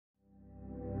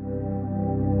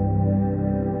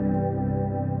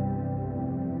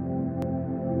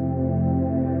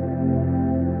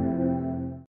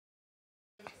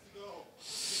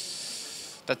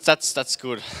That's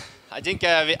good. I think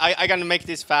I can make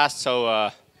this fast,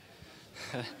 so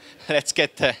let's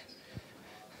get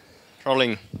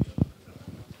rolling.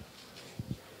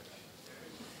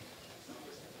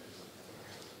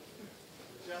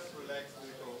 Just relax,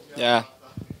 Nico. Yeah.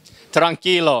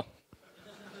 Tranquilo.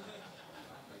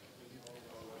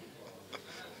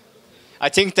 I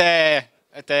think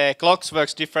the clocks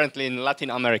works differently in Latin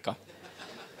America.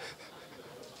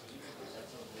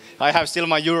 I have still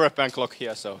my European clock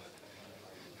here, so.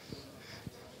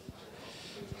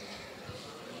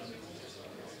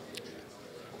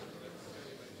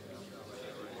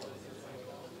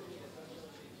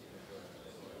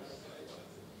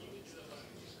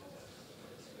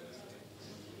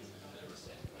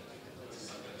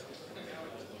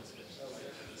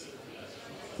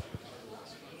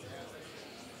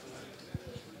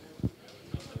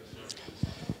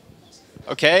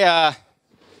 Okay,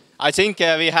 I think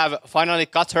we have finally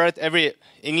gathered every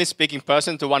English-speaking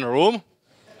person to one room.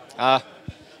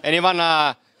 Anyone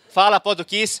fala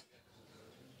português?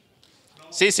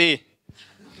 Sí, sí.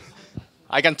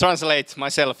 I can translate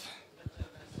myself.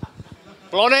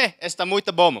 Plone, está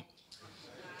muito bom.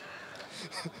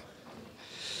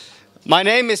 My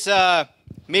name is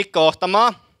Mikko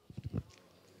Ohtama,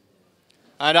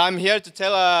 and I'm here to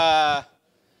tell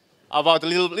about a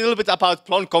little bit about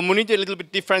Plone community, a little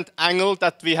bit different angle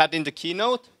that we had in the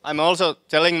keynote. I'm also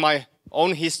telling my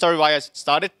own history why I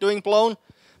started doing Plone,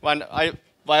 why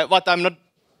I'm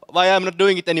not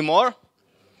doing it anymore.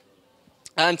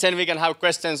 And then we can have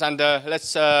questions, and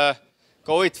let's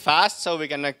go it fast so we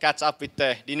can catch up with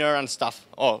the dinner and stuff,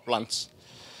 or lunch.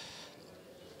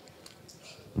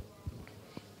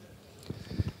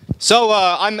 So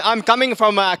I'm coming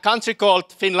from a country called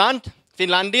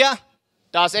Finlandia.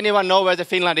 Does anyone know where the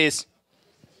Finland is?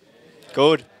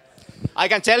 Good. I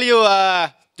can tell you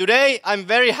today I'm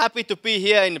very happy to be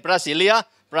here in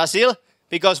Brazil,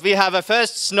 because we have a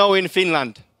first snow in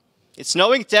Finland. It's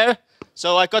snowing there,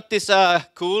 so I got this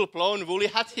cool Plone woolly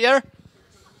hat here.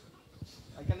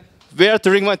 I can wear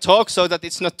during my talk so that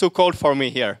it's not too cold for me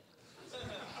here.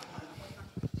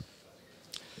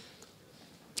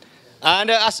 And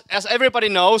as everybody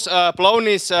knows, Plone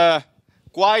is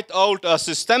quite old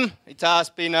system. It has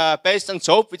been based on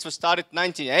SOAP, which was started in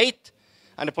 1908,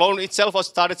 and Plone itself was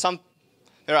started somewhere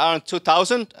around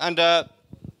 2000. And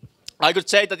I could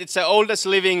say that it's the oldest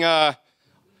living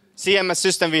CMS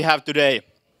system we have today.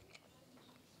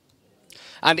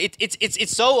 And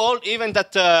it's so old even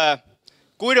that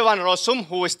Guido van Rossum,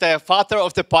 who is the father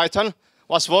of the Python,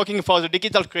 was working for the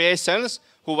Digital Creations,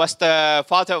 who was the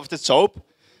father of the SOAP.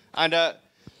 And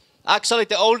actually,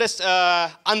 the oldest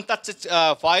untouched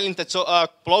file in the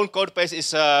Plone codebase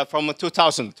is from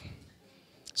 2000.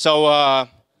 So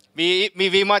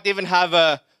we might even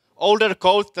have older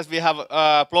code that we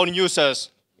have Plone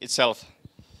users itself.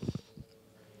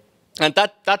 And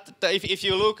if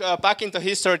you look back into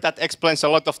history, that explains a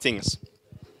lot of things.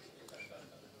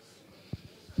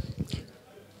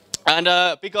 And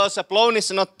because Plone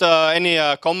is not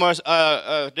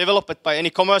developed by any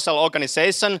commercial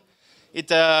organization, it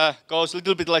goes a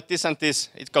little bit like this and this.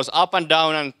 It goes up and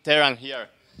down and there and here.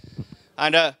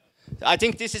 And I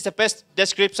think this is the best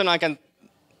description I can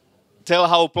tell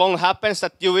how Plone happens,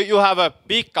 that you have a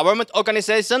big government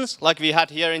organizations, like we had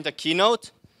here in the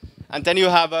keynote, and then you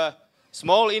have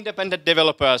small independent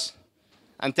developers.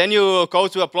 And then you go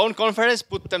to a Plone conference,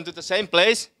 put them to the same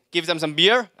place, give them some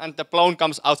beer, and the Plone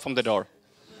comes out from the door.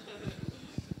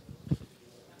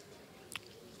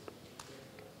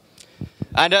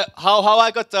 And how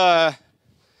I got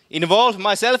involved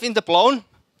myself in the Plone,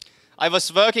 I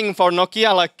was working for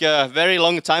Nokia like a very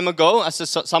long time ago as a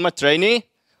summer trainee.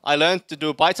 I learned to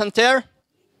do Python there.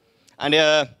 And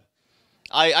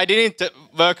I didn't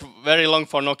work very long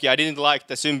for Nokia. I didn't like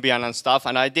the Symbian and stuff.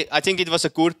 And I think it was a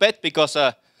good bet, because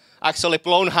actually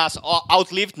Plone has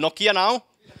outlived Nokia now.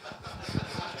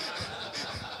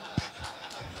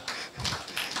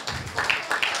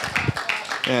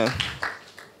 Yeah.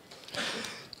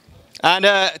 And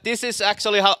this is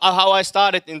actually how I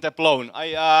started in the Plone.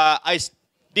 I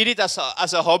did it as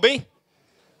a hobby.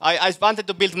 I wanted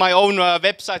to build my own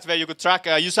website where you could track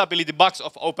usability bugs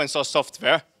of open source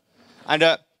software. And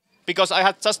because I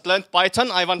had just learned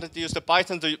Python, I wanted to use the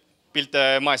Python to build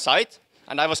my site.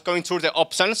 And I was going through the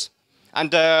options.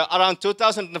 And around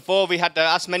 2004, we had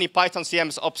as many Python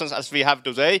CMS options as we have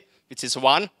today, which is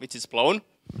one, which is Plone.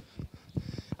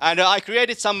 And I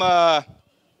created some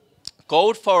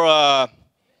code for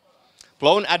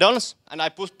Plone add-ons, and I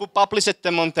published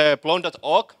them on the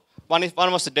plone.org. One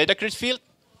was the data grid field.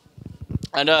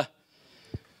 And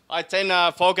I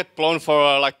then forget Plone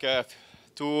for like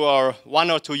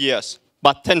 1 or 2 years.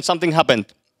 But then something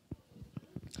happened.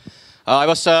 I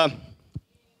was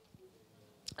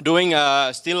doing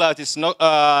still this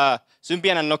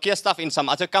Symbian and Nokia stuff in some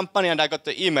other company, and I got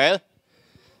the email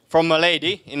from a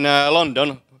lady in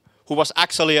London who was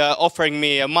actually offering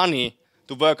me money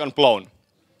to work on Plone.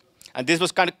 And this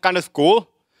was kind of cool,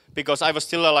 because I was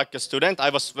still like a student. I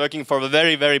was working for a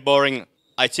very, very boring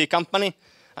IT company.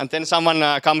 And then someone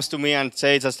comes to me and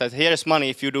says us that here's money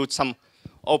if you do some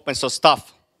open source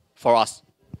stuff for us.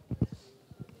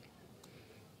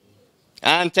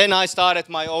 And then I started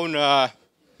my own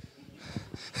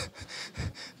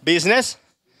business.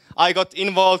 I got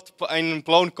involved in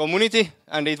Plone community,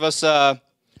 and it was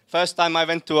first time I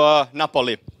went to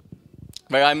Napoli,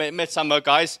 where I met some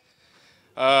guys.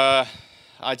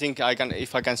 I think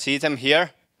if I can see them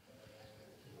here.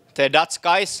 The Dutch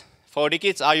guys, 40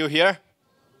 kids, are you here?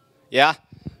 Yeah.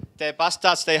 The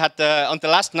bastards, they had, on the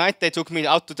last night, they took me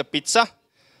out to the pizza,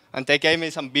 and they gave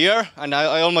me some beer, and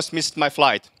I almost missed my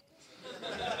flight.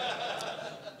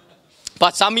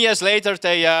 But some years later,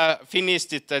 they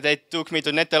finished it. They took me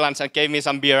to Netherlands and gave me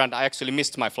some beer, and I actually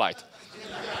missed my flight.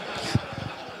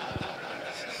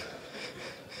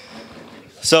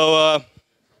 So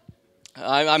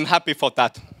I'm happy for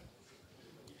that.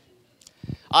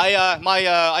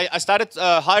 I started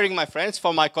hiring my friends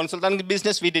for my consulting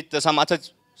business. We did some other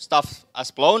stuff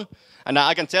as Plone, and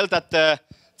I can tell that there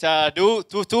are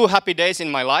two happy days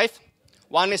in my life.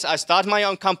 One is I start my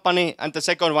own company, and the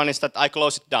second one is that I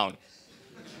close it down.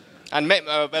 And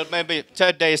maybe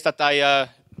third day is that I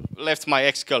left my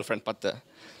ex-girlfriend, but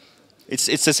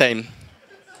it's the same.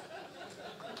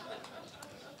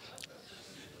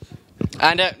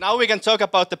 And now we can talk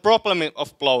about the problem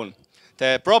of Plone.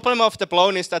 The problem of the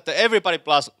Plone is that everybody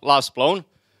loves Plone.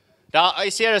 I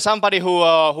see somebody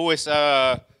who is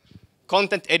a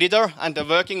content editor and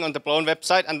working on the Plone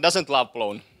website and doesn't love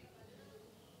Plone.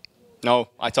 No,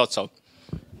 I thought so.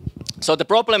 So the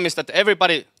problem is that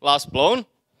everybody loves Plone.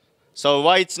 So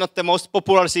why it's not the most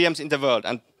popular CMs in the world?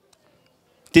 And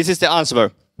this is the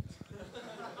answer.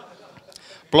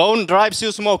 Plone drives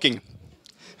you smoking.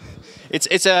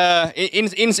 If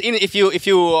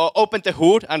you open the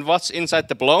hood and what's inside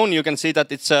the Plone, you can see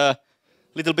that it's a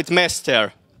little bit messed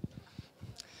there.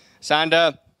 And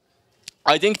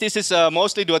I think this is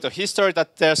mostly due to history,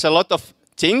 that there's a lot of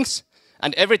things,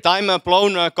 and every time a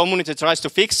Plone community tries to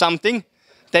fix something,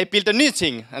 they build a new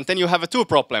thing, and then you have two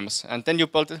problems. And then you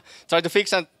try to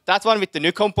fix that one with the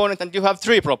new component, and you have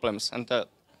 3 problems. And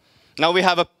now we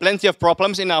have plenty of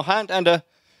problems in our hand, and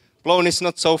Plone is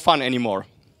not so fun anymore.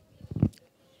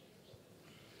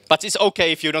 But it's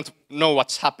okay if you don't know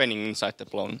what's happening inside the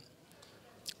Plone.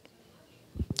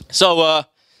 So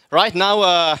right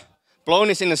now, Plone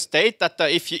is in a state that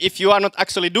if you are not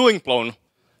actually doing Plone,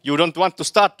 you don't want to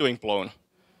start doing Plone.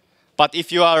 But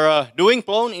if you are doing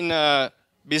Plone in a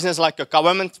business like a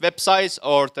government websites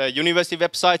or the university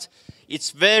websites,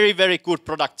 it's very, very good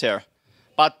product there.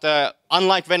 But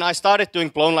unlike when I started doing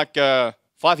Plone like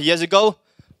 5 years ago,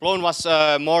 Plone was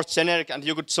more generic, and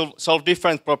you could solve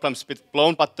different problems with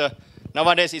Plone. But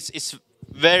nowadays it's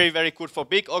very, very good for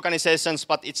big organizations,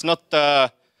 but it's not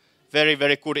very,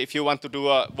 very good if you want to do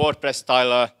a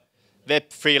WordPress-style web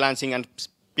freelancing and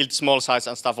build small sites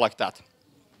and stuff like that.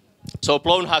 So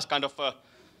Plone has kind of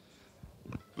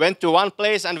went to one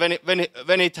place, and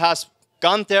when it has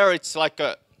gone there, it's like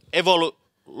a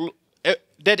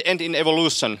dead end in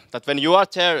evolution. That when you are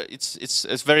there,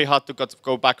 it's very hard to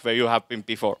go back where you have been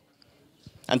before.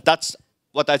 And that's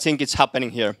what I think is happening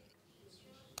here.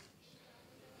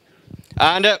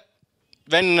 And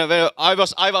when I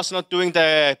was not doing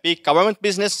the big government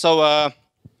business, so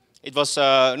it was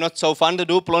not so fun to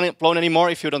do Plone anymore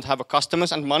if you don't have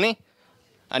customers and money,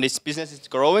 and its business is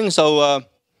growing. So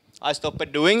I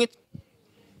stopped doing it.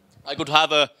 I could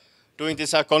have doing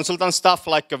this consultant stuff,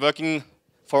 like working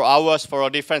for hours for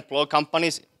different Plone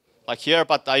companies, like here,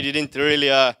 but I didn't really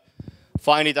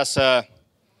find it as a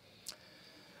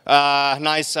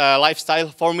nice lifestyle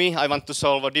for me. I want to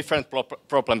solve different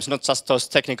problems, not just those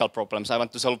technical problems. I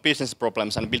want to solve business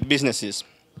problems and build businesses.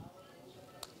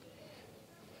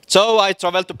 So I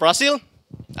traveled to Brazil,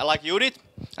 like you did.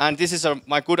 And this is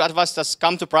my good advice: just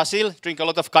come to Brazil, drink a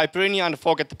lot of caipirinha, and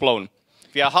forget the Plone.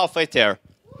 We are halfway there.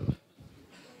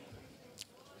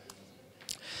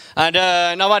 And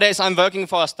nowadays I'm working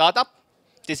for a startup.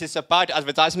 This is a bad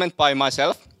advertisement by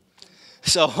myself.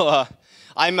 So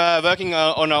I'm working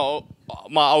on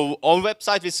my own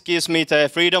website, which gives me the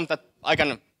freedom that I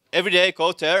can every day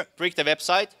go there, break the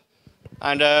website,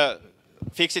 and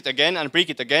fix it again and break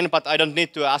it again. But I don't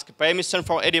need to ask permission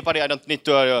from anybody. I don't need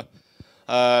to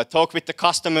talk with the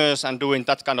customers and doing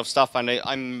that kind of stuff. And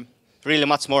I'm really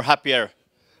much more happier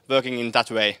working in that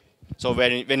way. So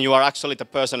when you are actually the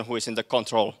person who is in the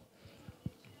control.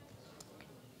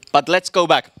 But let's go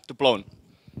back to Plone.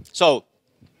 So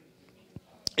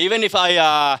even if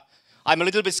I'm a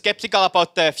little bit skeptical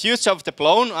about the future of the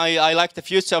Plone, I like the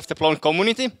future of the Plone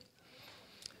community.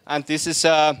 And this is,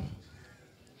 I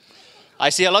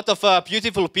see a lot of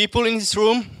beautiful people in this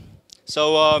room.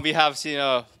 So we have seen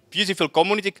a beautiful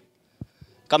community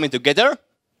coming together.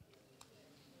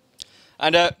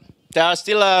 And there are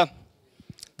still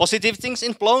positive things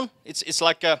in Plone. It's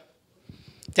like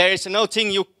there is no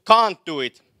thing you can't do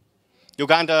it. You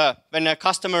can't, when a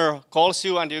customer calls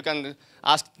you and you can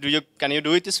ask, can you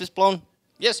do it this with Plone?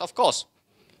 Yes, of course.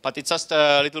 But it's just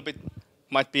a little bit,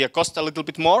 might be a cost a little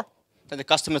bit more than the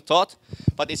customer thought.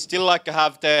 But it's still like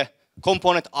have the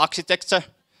component architecture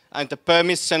and the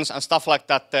permissions and stuff like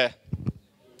that. The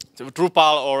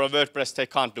Drupal or WordPress, they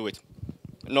can't do it.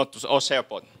 Not or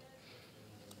SharePoint.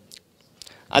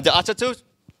 And the other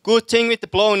good thing with the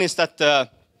Plone is that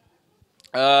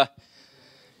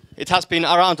it has been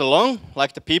around long,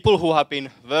 like the people who have been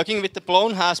working with the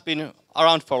Plone has been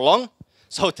around for long,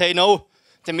 so they know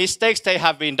the mistakes they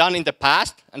have been done in the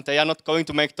past, and they are not going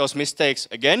to make those mistakes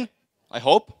again, I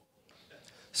hope.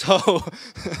 So,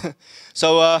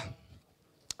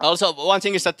 also one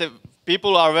thing is that the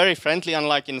people are very friendly,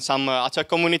 unlike in some other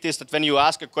communities, that when you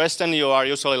ask a question, you are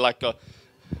usually like,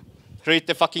 read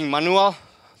the fucking manual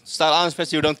style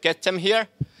answers, you don't get them here.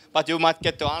 But you might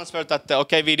get the answer that,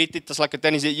 okay, we did it just like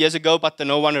 10 years ago, but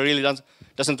no one really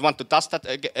doesn't want to touch that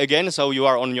again, so you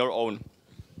are on your own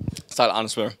style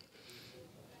answer.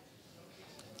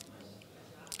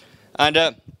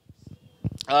 And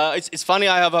it's funny,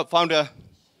 I have found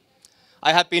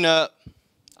I have been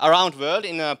around world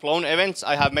in Plone events.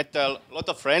 I have met a lot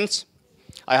of friends.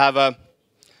 I have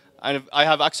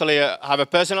actually have a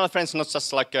personal friends, not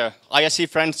just like ISC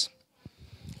friends.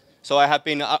 So I have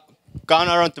been gone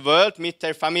around the world, meet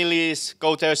their families,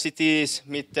 go to their cities,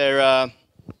 meet their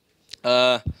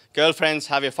girlfriends,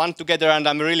 have fun together, and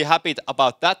I'm really happy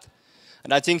about that.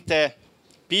 And I think the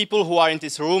people who are in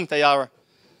this room, they are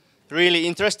really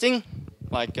interesting,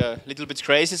 like a little bit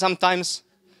crazy sometimes,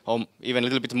 or even a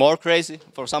little bit more crazy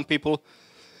for some people.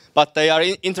 But they are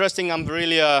interesting. I'm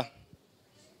really, as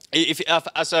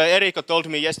Eriko told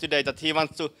me yesterday, that he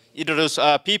wants to introduce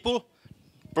people.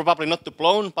 Probably not to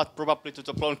Plone, but probably to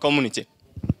the Plone community.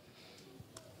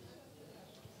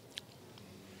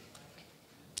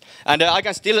 And I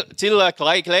can still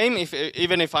claim,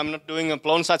 even if I'm not doing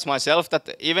Plone sites myself,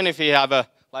 that even if we have a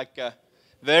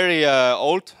very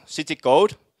old city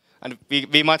code, and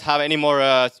we might have any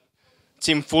more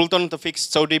Jim Fulton to fix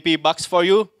SODP bugs for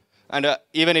you, and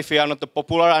even if we are not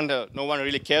popular and no one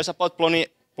really cares about Plone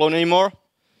anymore,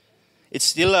 it's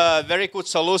still a very good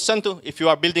solution to if you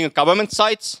are building government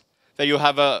sites where you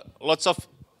have lots of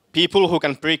people who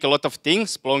can break a lot of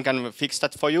things. Plone can fix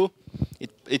that for you.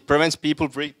 It prevents people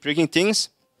breaking things.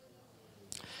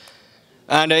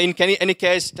 And in any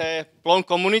case, the Plone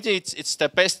community, it's the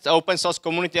best open source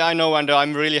community I know, and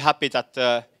I'm really happy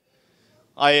that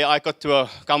I got to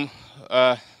come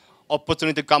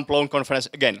opportunity to come Plone conference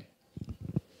again.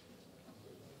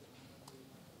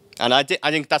 And I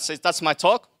think that's my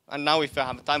talk. And now if I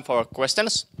have time for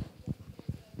questions.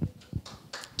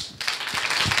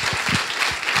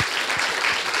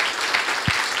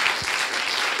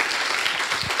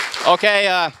 Okay,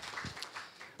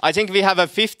 I think we have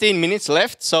 15 minutes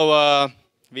left, so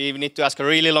we need to ask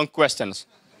really long questions.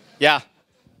 Yeah. Does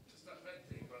that red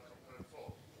thing work on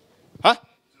Plone 4? Huh?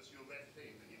 Does your red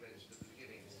thing that you mentioned at the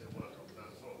beginning still work on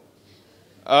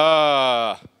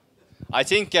Plone 4? I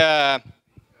think...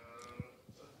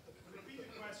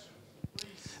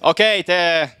 Okay,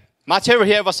 the Matthew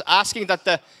here was asking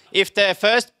that if the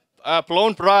first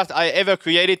Plone product I ever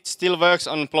created still works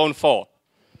on Plone 4.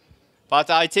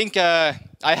 But I think I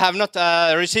have not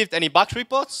received any bug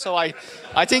reports, so I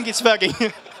think it's working.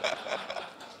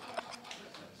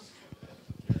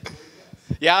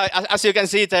 Yeah, as you can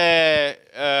see, the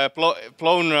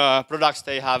Plone products,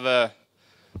 they have a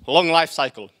long life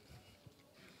cycle.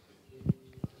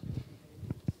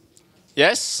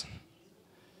 Yes?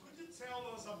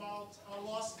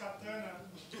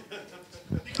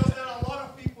 Because there are a lot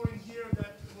of people in here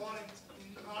that want it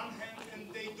in one hand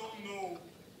and they don't know.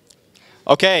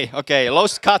 Okay,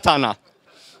 Lost Katana.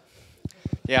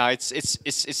 Yeah,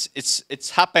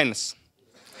 it happens.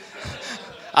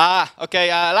 Okay,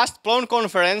 last Plone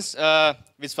conference,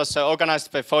 which was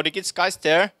organized by 4DKids guys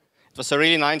there. It was a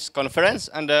really nice conference,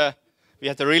 and we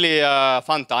had a really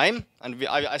fun time. And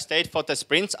I stayed for the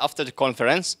sprints after the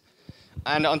conference.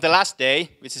 And on the last day,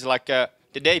 which is like the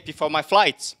day before my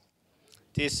flights,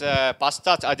 this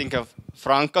bastard, I think of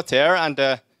Franco there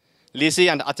and Lizzie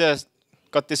and others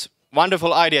got this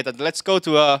wonderful idea that let's go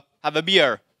to have a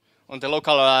beer on the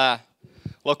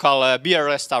local beer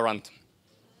restaurant.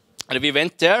 And we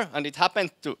went there, and it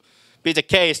happened to be the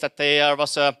case that there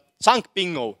was a chunk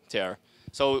bingo there.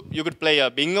 So you could play a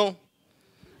bingo,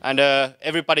 and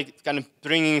everybody can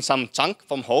bring in some chunk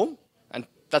from home, and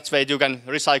that's where you can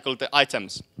recycle the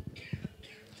items.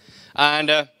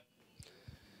 And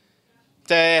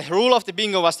the rule of the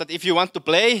bingo was that if you want to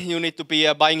play, you need to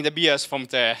be buying the beers from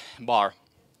the bar.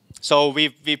 So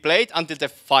we played until the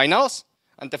finals,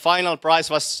 and the final prize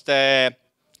was the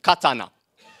katana.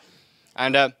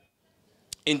 And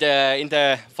in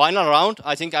the final round,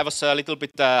 I think I was a little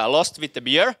bit lost with the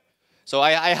beer. So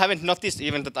I haven't noticed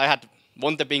even that I had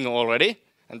won the bingo already.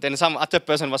 And then some other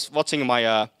person was watching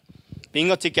my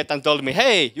bingo ticket and told me,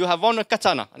 "Hey, you have won a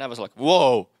katana." And I was like,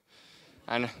 "Whoa!"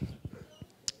 And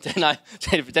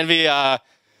then we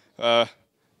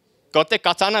got the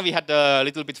katana. We had a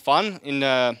little bit fun in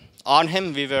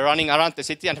Arnhem. We were running around the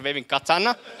city and waving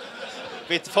katana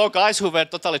with 4 guys who were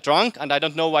totally drunk. And I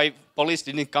don't know why police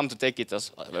didn't come to take it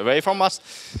away from us.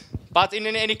 But in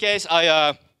any case,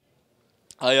 I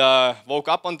woke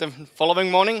up on the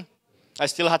following morning. I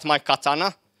still had my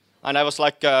katana, and I was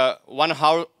like 1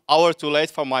 hour too late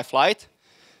for my flight.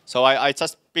 So I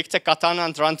just picked the katana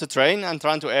and ran to train and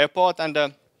ran to airport, and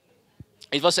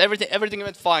it was everything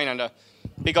went fine. And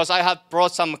because I had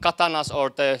brought some katanas or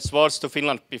the swords to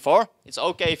Finland before, it's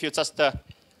okay if you just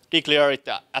declare it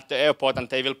at the airport, and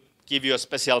they will give you a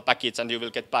special package, and you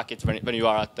will get package when you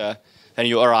are when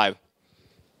you arrive.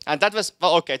 And that was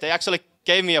well, okay. They actually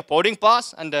gave me a boarding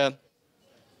pass, and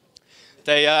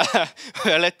they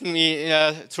were letting me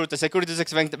through the security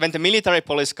checks when the military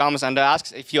police comes and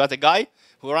asks if you are the guy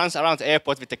who runs around the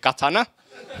airport with the katana.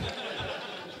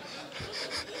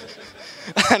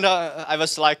 And I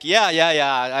was like, yeah,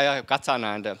 I have katana.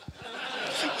 And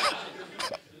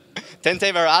then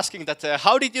they were asking that,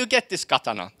 how did you get this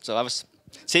katana? So I was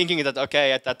thinking that,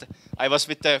 okay, that I was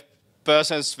with the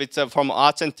persons from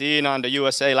Argentina and the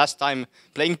USA last time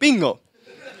playing bingo.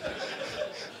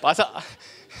 But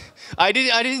I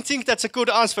didn't think that's a good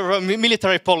answer for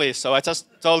military police, so I just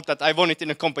told that I won it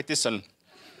in a competition.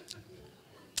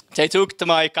 They took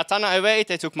my katana away,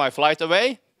 they took my flight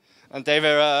away, and they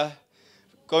were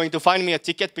going to find me a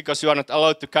ticket because you are not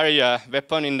allowed to carry a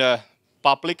weapon in the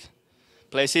public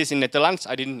places in Netherlands.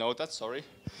 I didn't know that, sorry.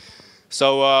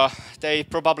 So they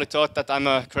probably thought that I'm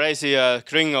a crazy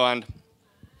gringo, and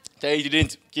they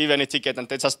didn't give any ticket, and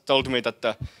they just told me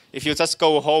that if you just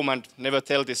go home and never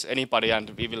tell this anybody, and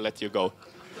we will let you go.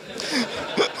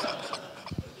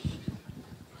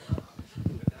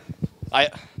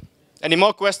 Any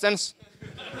more questions?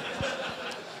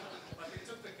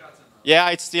 Yeah,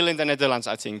 it's still in the Netherlands,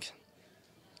 I think.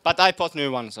 But I bought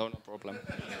new one, so no problem.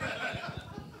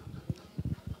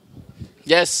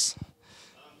 Yes.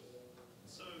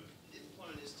 So, if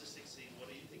Plone is to succeed, what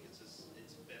do you think is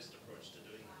its best approach to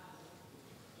doing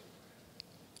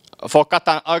it? For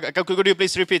katana, could you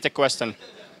please repeat the question?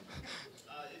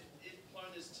 If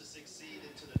Plone is to succeed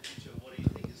into the future, what do you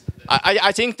think is the best?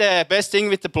 I think the best thing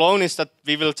with the Plone is that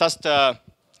we will just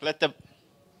let the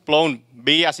Plone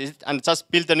be as it and just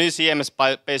build a new CMS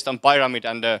based on pyramid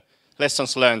and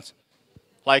lessons learned.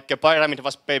 Like a pyramid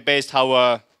was based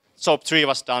how SOAP 3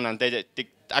 was done, and they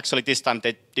actually this time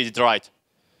they did it right.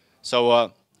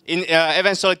 So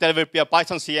eventually there will be a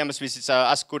Python CMS which is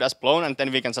as good as Plone, and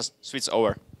then we can just switch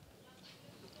over.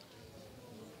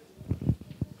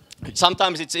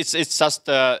 Sometimes it's just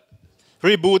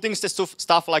rebooting the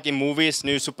stuff like in movies,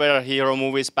 new superhero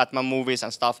movies, Batman movies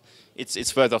and stuff.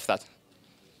 It's worth of that.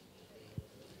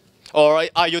 Or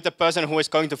are you the person who is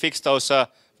going to fix those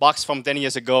bugs from 10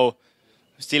 years ago,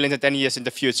 still in the 10 years in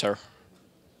the future?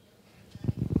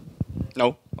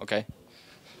 No? Okay.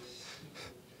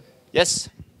 Yes?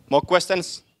 More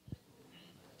questions?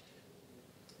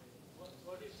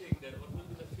 What do you think that what will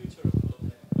be the future of Plone? Will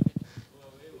it go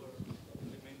away or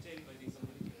will it maintain by these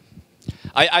communities?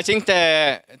 I think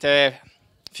the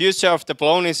future of the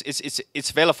Plone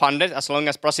is well funded as long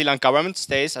as Brazilian government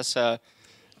stays as a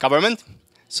government.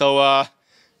 So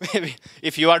maybe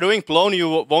if you are doing Plone,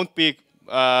 you won't be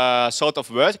short of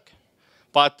work.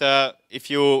 But if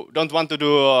you don't want to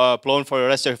do Plone for the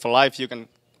rest of your life, you can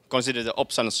consider the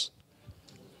options.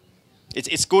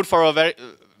 It's good for a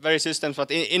very systems,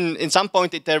 but in some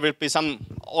point there will be some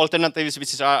alternatives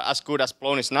which are as good as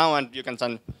Plone is now, and you can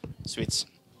then switch.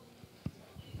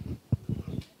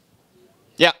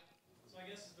 Yeah. So I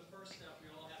guess the first step we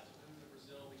all have to move to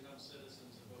Brazil, become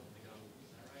citizens, and vote for the government.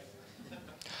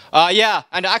 Yeah,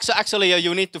 and actually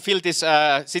you need to fill this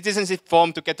citizenship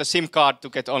form to get a SIM card to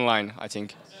get online, I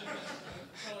think. So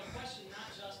a question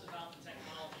not just about the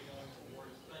technology going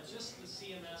forward, but just the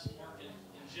CMS market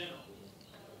in general.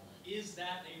 Is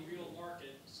that a real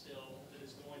market still that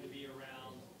is going to be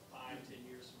around 5, 10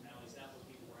 years from now? Is that what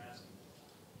people were asking?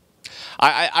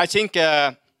 I think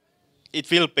it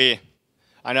will be.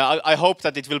 And I hope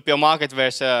that it will be a market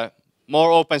where there's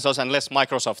more open source and less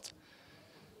Microsoft.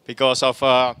 Because of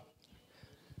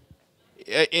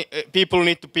people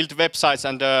need to build websites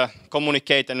and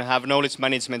communicate and have knowledge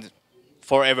management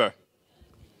forever.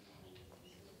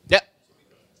 Yeah.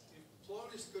 If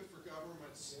Plone is good for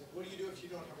governments, what do you do if you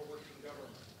don't have a working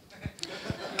government?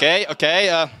 Okay.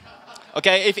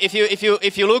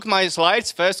 If you look my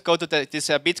slides, first go to this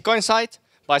Bitcoin site,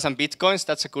 buy some Bitcoins.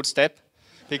 That's a good step,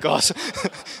 because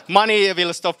money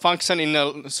will stop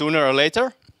functioning sooner or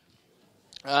later.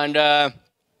 And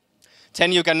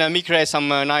then you can migrate some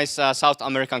nice South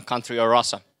American country or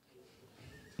Russia.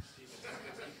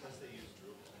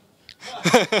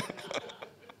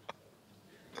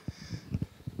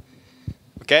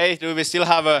 Okay, do we still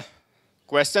have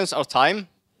questions or time?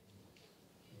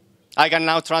 I can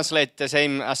now translate the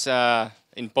same as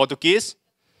in Portuguese.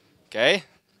 Okay.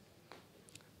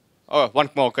 Oh, one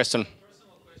more question.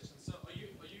 Personal question. So are you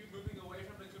moving away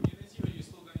from the community, or are you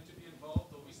still going to be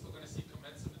involved? Are we still going to see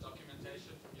comments in the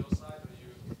documentation from your side? Or you?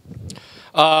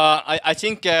 I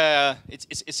think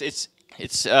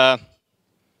it's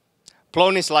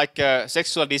Plone is like a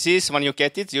sexual disease. When you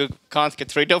get it, you can't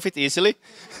get rid of it easily.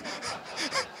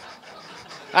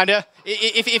 And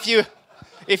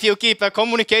if you keep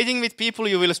communicating with people,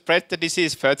 you will spread the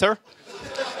disease further.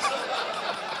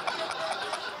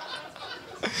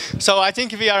 So I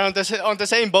think we are on the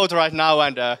same boat right now,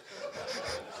 and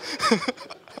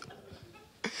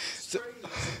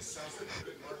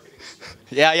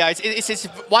yeah, it's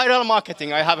viral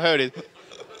marketing. I have heard it.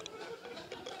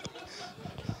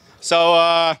 So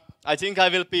I think I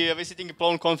will be visiting a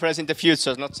Plone conference in the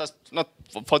future, not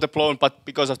for the Plone, but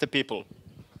because of the people.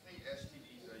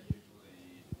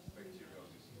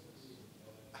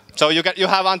 So you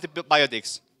have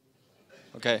antibiotics.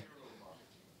 Okay.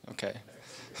 Okay.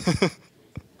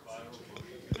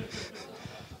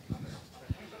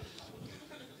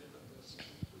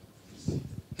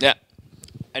 Yeah.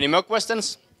 Any more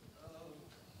questions?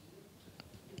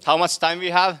 How much time we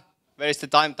have? Where is the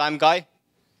time guy?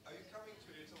 Are you coming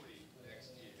to Italy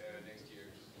next year?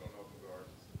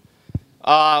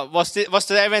 Was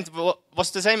the event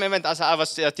was the same event as I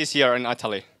was this year in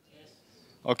Italy? Yes.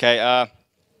 Okay.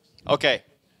 Okay.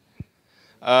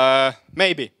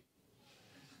 Maybe.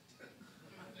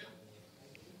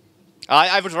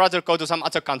 I would rather go to some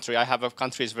other country. I have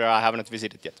countries where I haven't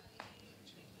visited yet.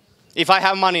 If I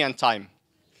have money and time.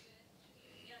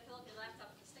 You gotta fill up your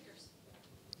laptop with stickers.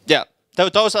 Yeah,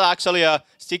 those are actually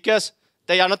stickers.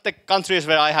 They are not the countries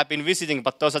where I have been visiting,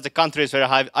 but those are the countries where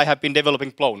I have been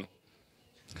developing Plone.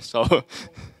 So,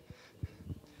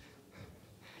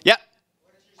 yeah.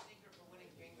 What is your secret for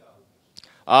winning bingo?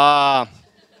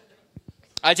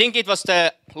 I think it was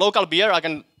the local beer. I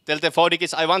can tell the 40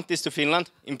 kids I want this to Finland.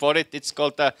 Import it. It's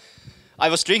called. I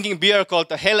was drinking beer called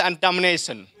the Hell and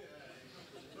Damnation.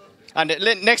 And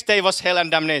the next day was Hell and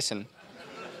Damnation.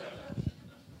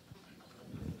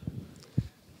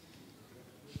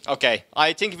 Okay,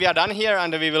 I think we are done here,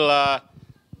 and we will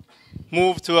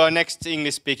move to our next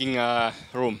English-speaking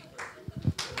room.